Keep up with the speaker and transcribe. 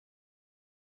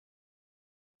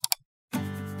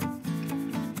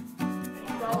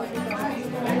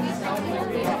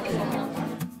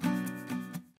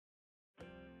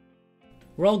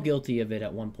We're all guilty of it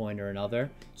at one point or another.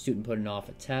 Student putting off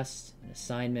a test, an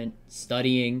assignment,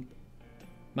 studying.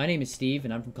 My name is Steve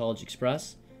and I'm from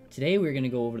CollegeXpress. Today we're going to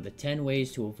go over the 10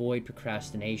 ways to avoid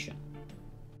procrastination.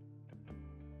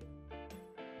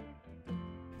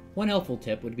 One helpful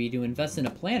tip would be to invest in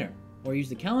a planner or use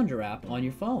the calendar app on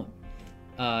your phone.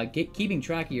 Keeping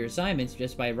track of your assignments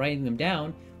just by writing them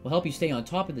down will help you stay on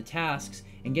top of the tasks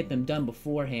and get them done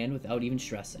beforehand without even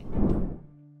stressing.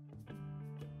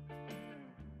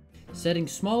 Setting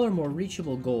smaller, more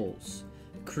reachable goals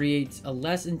creates a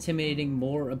less intimidating,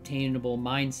 more obtainable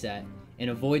mindset and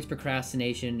avoids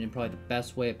procrastination in probably the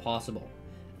best way possible.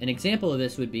 An example of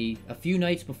this would be a few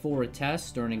nights before a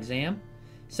test or an exam,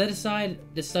 set aside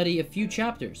to study a few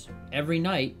chapters every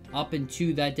night up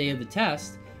into that day of the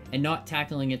test and not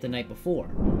tackling it the night before.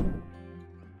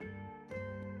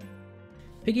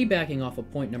 Piggybacking off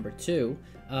of point number 2,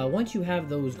 once you have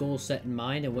those goals set in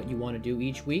mind and what you want to do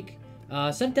each week,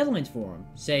 set deadlines for them.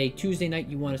 Say Tuesday night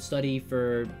you want to study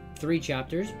for 3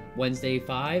 chapters, Wednesday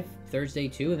 5, Thursday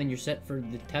 2, and then you're set for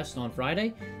the test on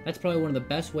Friday. That's probably one of the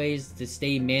best ways to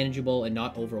stay manageable and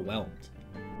not overwhelmed.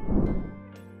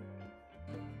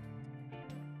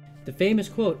 The famous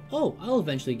quote, "Oh, I'll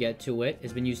eventually get to it,"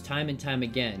 has been used time and time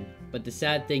again, but the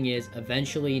sad thing is,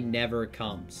 eventually never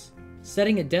comes.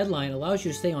 Setting a deadline allows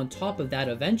you to stay on top of that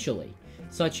eventually,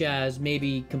 such as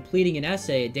maybe completing an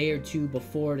essay a day or 2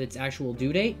 before its actual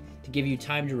due date to give you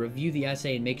time to review the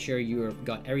essay and make sure you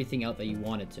got everything out that you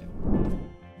wanted to.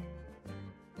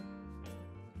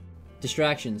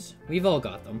 Distractions. We've all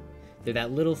got them. They're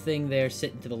that little thing there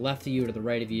sitting to the left of you or to the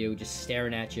right of you, just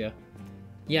staring at you.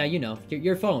 Yeah, you know,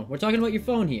 your phone. We're talking about your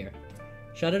phone here.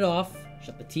 Shut it off.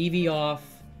 Shut the TV off.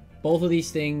 Both of these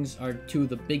things are 2 of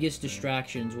the biggest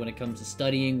distractions when it comes to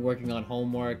studying, working on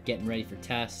homework, getting ready for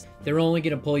tests. They're only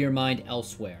going to pull your mind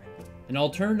elsewhere. An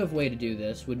alternative way to do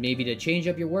this would maybe to change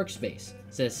up your workspace.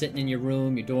 Instead of sitting in your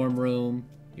room, your dorm room,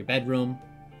 your bedroom,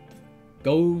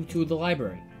 go to the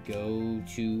library. Go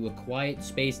to a quiet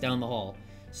space down the hall.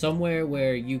 Somewhere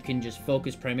where you can just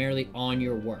focus primarily on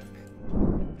your work.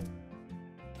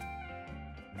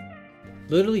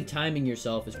 Literally timing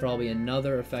yourself is probably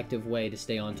another effective way to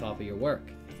stay on top of your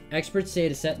work. Experts say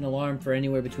to set an alarm for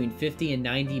anywhere between 50 and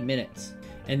 90 minutes,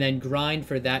 and then grind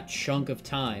for that chunk of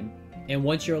time. And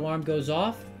once your alarm goes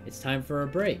off, it's time for a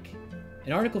break.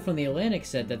 An article from The Atlantic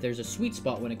said that there's a sweet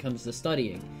spot when it comes to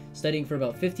studying for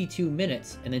about 52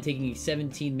 minutes and then taking a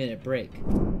 17-minute break.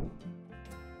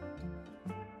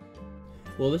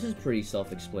 Well, this is pretty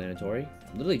self-explanatory.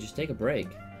 Literally just take a break.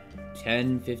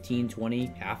 10, 15, 20,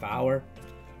 half hour.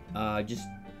 Just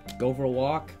go for a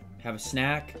walk, have a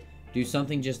snack, do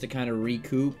something just to kind of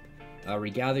recoup,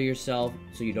 regather yourself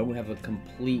so you don't have a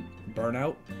complete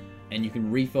burnout, and you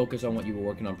can refocus on what you were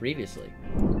working on previously.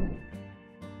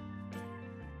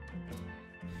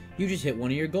 You just hit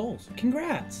one of your goals.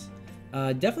 Congrats!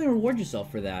 Definitely reward yourself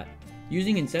for that.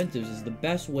 Using incentives is the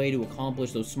best way to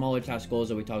accomplish those smaller task goals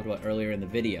that we talked about earlier in the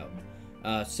video.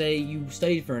 Say you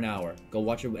studied for an hour, go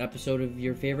watch an episode of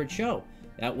your favorite show.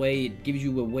 That way it gives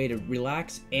you a way to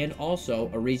relax and also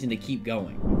a reason to keep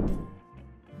going.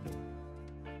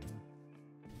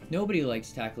 Nobody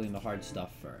likes tackling the hard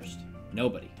stuff first.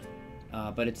 Nobody.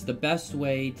 But it's the best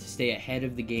way to stay ahead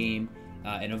of the game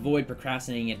and avoid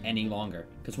procrastinating it any longer.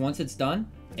 Because once it's done,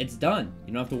 it's done.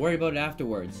 You don't have to worry about it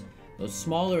afterwards. Those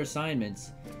smaller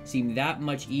assignments seem that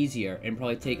much easier and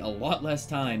probably take a lot less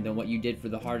time than what you did for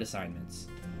the hard assignments.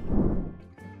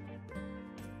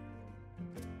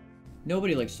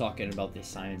 Nobody likes talking about the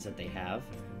assignments that they have,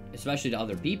 especially to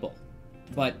other people.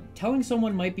 But telling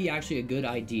someone might be actually a good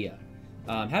idea.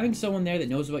 Having someone there that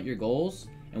knows about your goals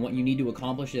and what you need to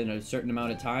accomplish in a certain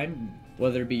amount of time,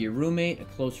 whether it be your roommate, a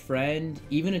close friend,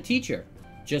 even a teacher.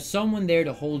 Just someone there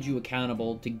to hold you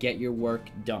accountable to get your work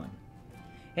done.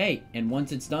 Hey, and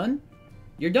once it's done,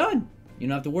 you're done. You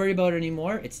don't have to worry about it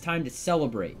anymore. It's time to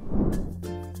celebrate.